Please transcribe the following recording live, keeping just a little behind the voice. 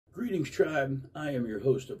Greetings, tribe. I am your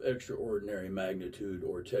host of extraordinary magnitude,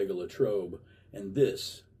 Ortega Latrobe, and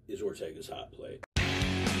this is Ortega's Hotplate.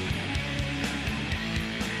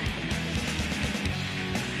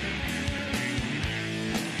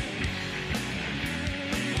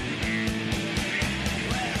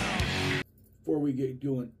 Before we get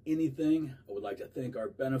doing anything, I would like to thank our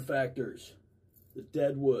benefactors: the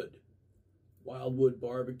Deadwood, Wildwood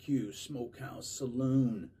Barbecue, Smokehouse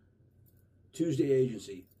Saloon, Tuesday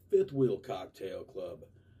Agency, Fifth Wheel Cocktail Club,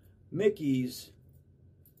 Mickey's,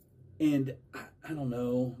 and I don't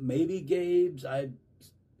know, maybe Gabe's. I'm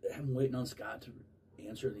waiting on Scott to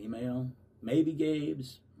answer an email. Maybe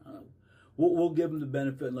Gabe's. I don't know. We'll give them the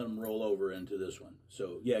benefit and let them roll over into this one.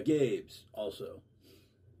 So yeah, Gabe's also.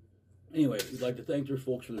 Anyway, we'd like to thank those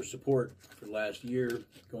folks for their support for the last year,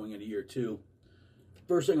 going into year 2.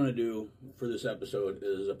 First thing I'm going to do for this episode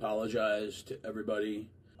is apologize to everybody.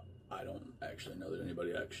 I don't actually know that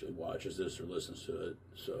anybody actually watches this or listens to it,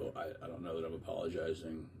 so I don't know that I'm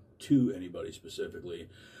apologizing to anybody specifically.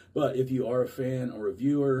 But if you are a fan or a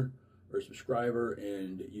viewer or a subscriber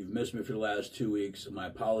and you've missed me for the last 2 weeks, my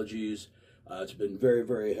apologies. It's been very,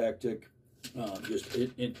 very hectic. Just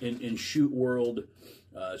in shoot world,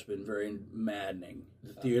 it's been very maddening.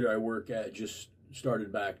 The theater I work at just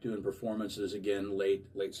started back doing performances again late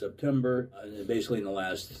September. And basically in the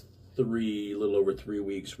last little over 3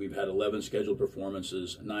 weeks, we've had 11 scheduled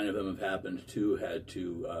performances. 9 of them have happened. 2 had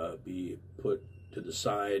to be put to the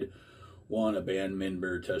side. One, a band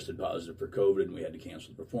member tested positive for COVID, and we had to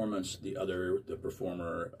cancel the performance. The other, the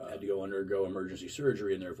performer, had to undergo emergency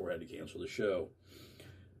surgery and therefore had to cancel the show.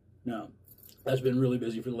 Now, that's been really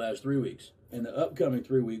busy for the last 3 weeks. In the upcoming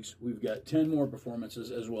 3 weeks, we've got 10 more performances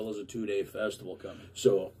as well as a 2-day festival coming.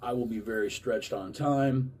 So I will be very stretched on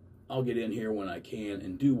time. I'll get in here when I can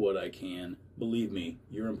and do what I can. Believe me,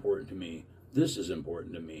 you're important to me. This is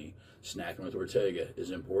important to me. Snacking with Ortega is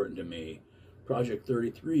important to me. Project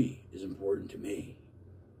 33 is important to me.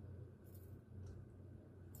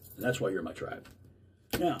 And that's why you're my tribe.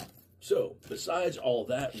 Now, so besides all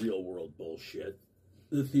that real world bullshit,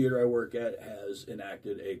 the theater I work at has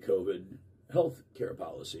enacted a COVID health care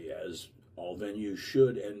policy, as all venues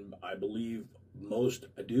should, and I believe most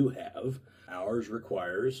do have. Ours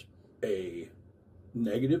requires a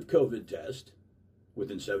negative COVID test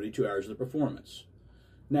within 72 hours of the performance.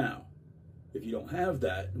 Now, if you don't have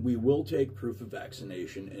that, we will take proof of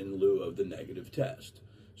vaccination in lieu of the negative test.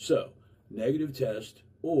 So, negative test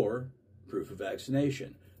or proof of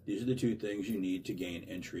vaccination. These are the 2 things you need to gain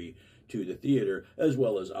entry to the theater, as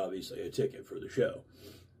well as obviously a ticket for the show.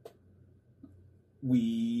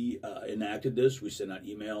 We enacted this. We sent out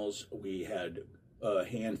emails. We had a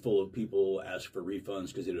handful of people ask for refunds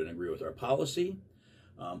because they didn't agree with our policy.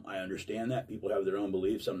 I understand that. People have their own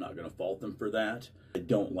beliefs. I'm not going to fault them for that. I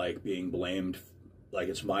don't like being blamed like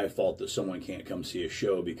it's my fault that someone can't come see a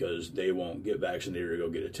show because they won't get vaccinated or go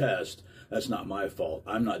get a test. That's not my fault.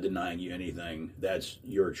 I'm not denying you anything. That's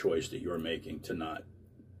your choice that you're making to not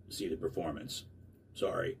see the performance.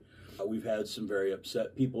 Sorry. We've had some very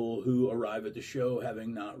upset people who arrive at the show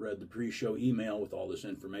having not read the pre-show email with all this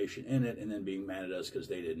information in it and then being mad at us because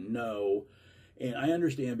they didn't know. And I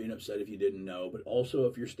understand being upset if you didn't know, but also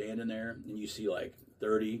if you're standing there and you see like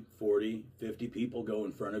 30, 40, 50 people go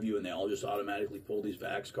in front of you and they all just automatically pull these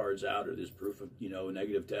vax cards out or this proof of, a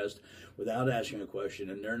negative test without asking a question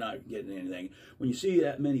and they're not getting anything. When you see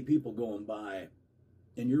that many people going by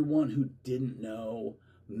and you're one who didn't know,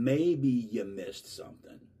 maybe you missed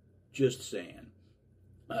something. Just saying.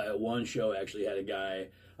 One show actually had a guy,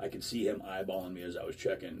 I could see him eyeballing me as I was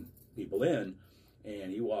checking people in, and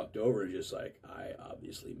he walked over and just like, I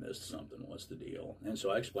obviously missed something. What's the deal? And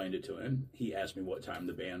so I explained it to him. He asked me what time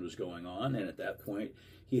the band was going on, and at that point,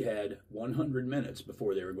 he had 100 minutes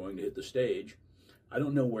before they were going to hit the stage. I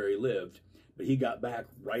don't know where he lived, but he got back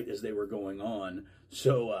right as they were going on.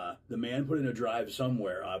 So the man put in a drive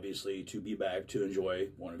somewhere, obviously, to be back to enjoy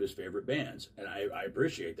one of his favorite bands. And I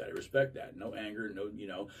appreciate that. I respect that. No anger,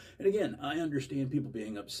 no. And again, I understand people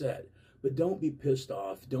being upset. But don't be pissed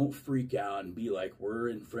off. Don't freak out and be like, we're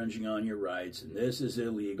infringing on your rights and this is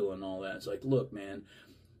illegal and all that. It's like, look, man,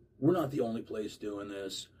 we're not the only place doing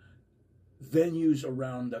this. Venues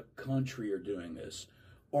around the country are doing this.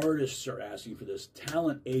 Artists are asking for this.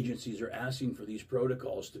 Talent agencies are asking for these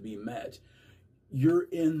protocols to be met. You're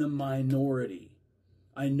in the minority.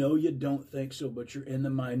 I know you don't think so, but you're in the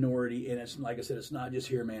minority. And it's like I said, it's not just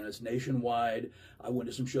here, man. It's nationwide. I went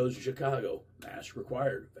to some shows in Chicago. Mask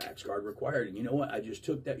required. Vax card required. And you know what? I just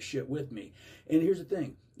took that shit with me. And here's the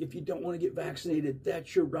thing. If you don't want to get vaccinated,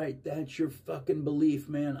 that's your right. That's your fucking belief,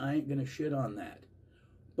 man. I ain't going to shit on that.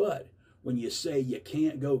 But when you say you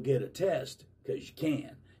can't go get a test, because you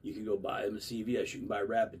can. You can go buy them at CVS. You can buy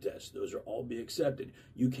rapid tests. Those are all be accepted.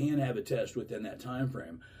 You can have a test within that time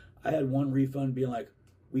frame. I had one refund being like,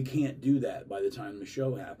 we can't do that by the time the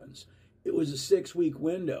show happens. It was a 6-week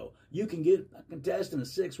window. You can get a fucking test in a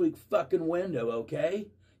 6-week fucking window, okay?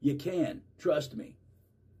 You can. Trust me.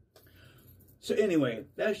 So anyway,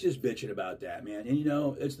 that's just bitching about that, man. And you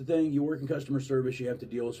know, it's the thing, you work in customer service, you have to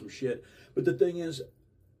deal with some shit. But the thing is,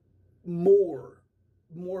 more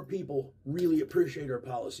people really appreciate our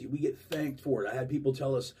policy. We get thanked for it. I had people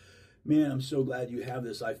tell us, man, I'm so glad you have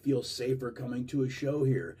this. I feel safer coming to a show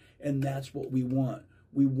here. And that's what we want.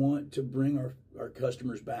 We want to bring our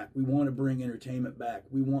customers back. We want to bring entertainment back.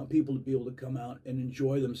 We want people to be able to come out and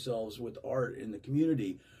enjoy themselves with art in the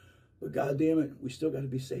community. But God damn it, we still got to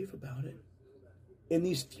be safe about it. And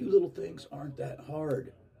these few little things aren't that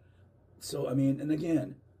hard. So, I mean, and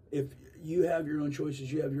again, if you have your own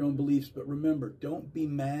choices, you have your own beliefs, but remember, don't be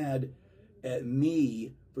mad at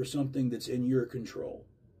me for something that's in your control.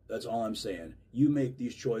 That's all I'm saying. You make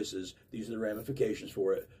these choices. These are the ramifications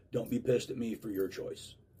for it. Don't be pissed at me for your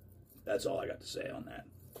choice. That's all I got to say on that.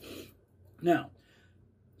 Now,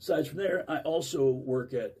 aside from there, I also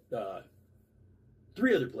work at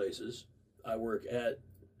 3 other places. I work at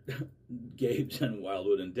Gabe's and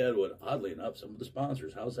Wildwood and Deadwood. Oddly enough, some of the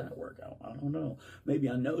sponsors. How's that work out? I don't know. Maybe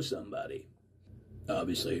I know somebody.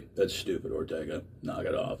 Obviously, that's stupid, Ortega. Knock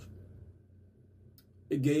it off.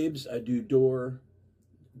 At Gabe's, I do door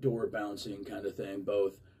bouncing kind of thing,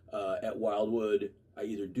 both. At Wildwood, I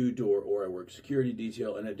either do door or I work security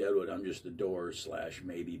detail, and at Deadwood, I'm just the door /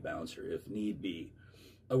 maybe bouncer if need be.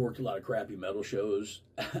 I worked a lot of crappy metal shows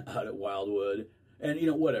out at Wildwood. And, you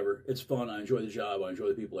know, whatever. It's fun. I enjoy the job. I enjoy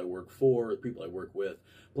the people I work for, the people I work with.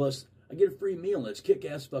 Plus, I get a free meal, and it's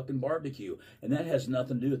kick-ass fucking barbecue. And that has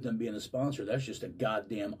nothing to do with them being a sponsor. That's just a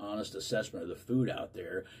goddamn honest assessment of the food out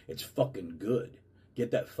there. It's fucking good.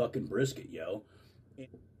 Get that fucking brisket, yo.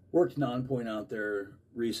 Worked Non-Point out there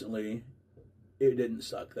recently. It didn't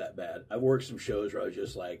suck that bad. I've worked some shows where I was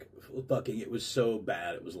just like, fucking, it was so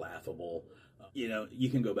bad, it was laughable. You know, you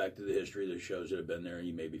can go back to the history of the shows that have been there and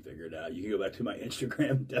you maybe figure it out. You can go back to my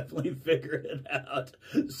Instagram, definitely figure it out.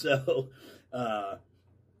 So,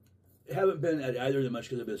 haven't been at either of them much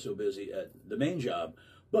because I've been so busy at the main job.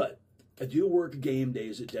 But I do work game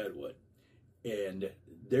days at Deadwood. And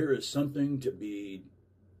there is something to be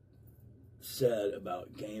said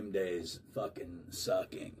about game days fucking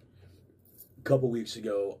sucking. A couple weeks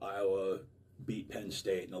ago, Iowa beat Penn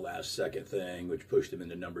State in the last second thing, which pushed them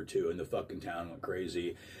into number 2, and the fucking town went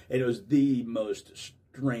crazy. And it was the most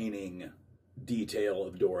straining detail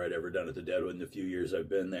of door I'd ever done at the Deadwood in the few years I've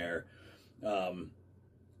been there.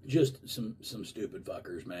 Just some stupid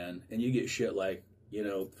fuckers, man. And you get shit like, you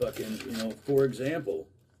know, fucking, you know, for example,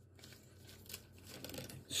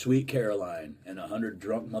 Sweet Caroline and 100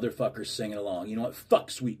 drunk motherfuckers singing along. You know what?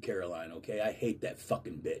 Fuck Sweet Caroline, okay? I hate that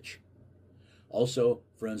fucking bitch. Also,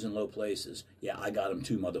 friends in low places. Yeah, I got them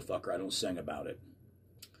too, motherfucker. I don't sing about it.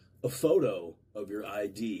 A photo of your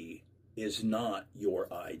ID is not your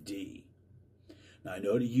ID. Now, I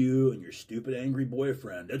know to you and your stupid angry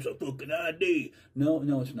boyfriend, that's a fucking ID. No,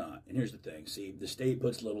 it's not. And here's the thing. See, the state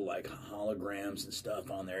puts little, like, holograms and stuff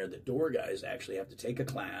on there that door guys actually have to take a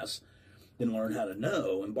class and learn how to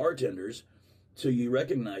know, and bartenders, so you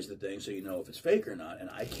recognize the thing so you know if it's fake or not. And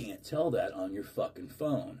I can't tell that on your fucking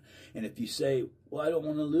phone. And if you say, well, I don't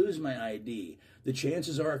want to lose my ID, the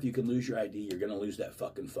chances are if you can lose your ID, you're going to lose that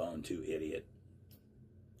fucking phone too, idiot.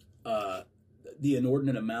 The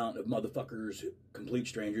inordinate amount of motherfuckers, complete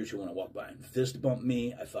strangers who want to walk by and fist bump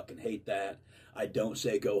me, I fucking hate that. I don't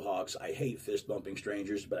say go Hawks. I hate fist bumping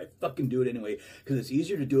strangers, but I fucking do it anyway because it's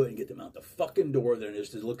easier to do it and get them out the fucking door than it is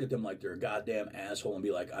to look at them like they're a goddamn asshole and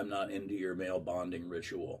be like, I'm not into your male bonding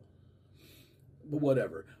ritual. But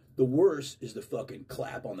whatever. The worst is the fucking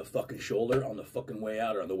clap on the fucking shoulder on the fucking way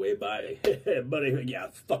out or on the way by. Hey, buddy, yeah, I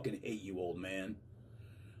fucking hate you, old man.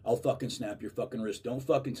 I'll fucking snap your fucking wrist. Don't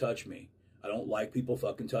fucking touch me. I don't like people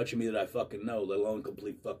fucking touching me that I fucking know, let alone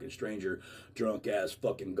complete fucking stranger, drunk-ass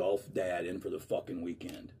fucking golf dad in for the fucking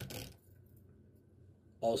weekend.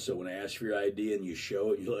 Also, when I ask for your ID and you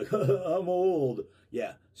show it, you're like, I'm old.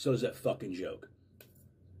 Yeah, so's that fucking joke.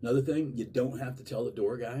 Another thing, you don't have to tell the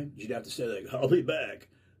door guy. You'd have to say, like, I'll be back.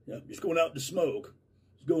 Yeah, just going out to smoke.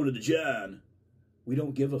 Just going to the John. We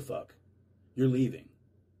don't give a fuck. You're leaving.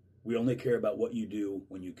 We only care about what you do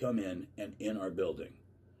when you come in and in our building.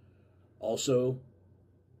 Also,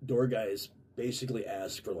 door guys basically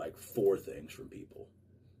ask for like 4 things from people.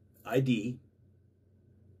 ID,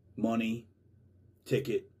 money,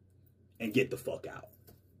 ticket, and get the fuck out.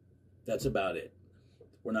 That's about it.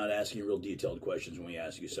 We're not asking real detailed questions when we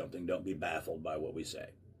ask you something. Don't be baffled by what we say.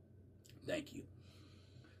 Thank you.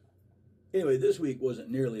 Anyway, this week wasn't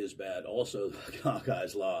nearly as bad. Also, the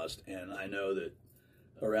Hawkeyes lost, and I know that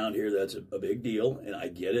around here that's a big deal, and I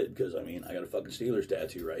get it because, I mean, I got a fucking Steelers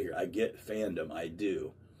tattoo right here. I get fandom, I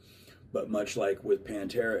do. But much like with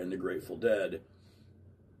Pantera and the Grateful Dead,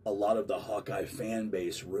 a lot of the Hawkeye fan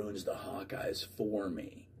base ruins the Hawkeyes for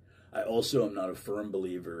me. I also am not a firm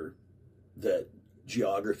believer that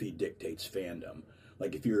geography dictates fandom.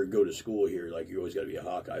 Like if you go to school here, like you always got to be a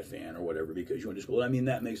Hawkeye fan or whatever because you went to school. I mean,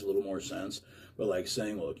 that makes a little more sense. But like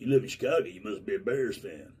saying, well, if you live in Chicago, you must be a Bears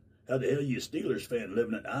fan. How the hell are you a Steelers fan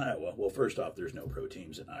living in Iowa? Well, first off, there's no pro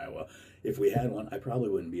teams in Iowa. If we had one, I probably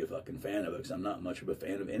wouldn't be a fucking fan of it because I'm not much of a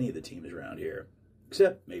fan of any of the teams around here.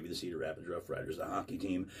 Except maybe the Cedar Rapids Rough Riders, the hockey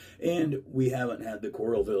team. And we haven't had the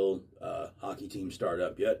Coralville hockey team start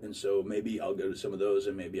up yet. And so maybe I'll go to some of those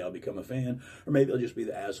and maybe I'll become a fan. Or maybe I'll just be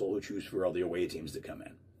the asshole who chooses for all the away teams that come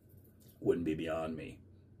in. Wouldn't be beyond me.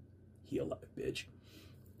 Heel life, bitch.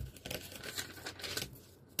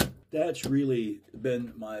 That's really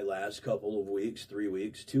been my last couple of weeks, 3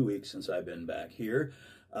 weeks, 2 weeks since I've been back here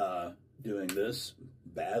doing this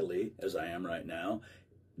badly as I am right now.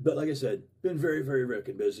 But like I said, been very, very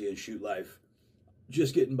frickin' busy in shoot life.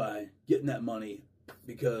 Just getting by, getting that money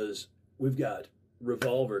because we've got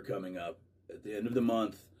Revolver coming up at the end of the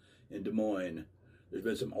month in Des Moines. There's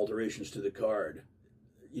been some alterations to the card.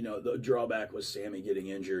 You know, the drawback was Sammy getting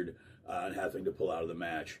injured and having to pull out of the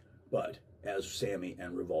match. But as Sammy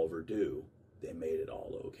and Revolver do, they made it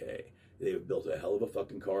all okay. They've built a hell of a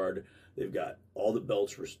fucking card. They've got all the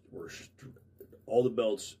belts all the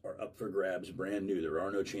belts are up for grabs, brand new. There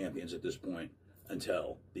are no champions at this point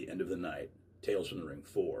until the end of the night. Tales from the Ring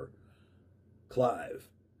 4. Clive,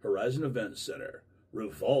 Horizon Event Center,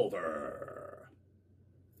 Revolver.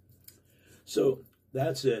 So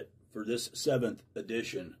that's it for this 7th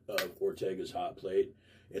edition of Ortega's Hot Plate.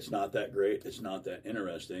 It's not that great. It's not that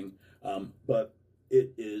interesting. But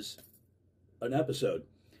it is an episode.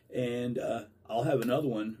 And I'll have another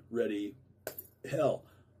one ready. Hell,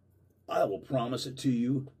 I will promise it to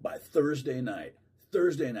you by Thursday night.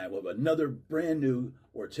 Thursday night, we'll have another brand new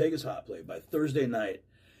Ortega's Hot Plate by Thursday night.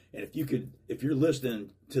 And if you're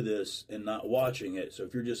listening to this and not watching it, so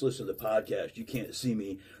if you're just listening to the podcast, you can't see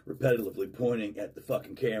me repetitively pointing at the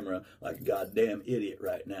fucking camera like a goddamn idiot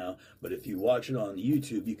right now. But if you watch it on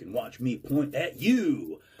YouTube, you can watch me point at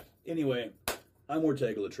you. Anyway, I'm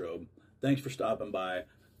Ortega Latrobe. Thanks for stopping by.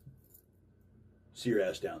 See your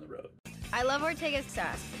ass down the road. I love Ortega's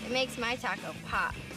sauce. It makes my taco pop.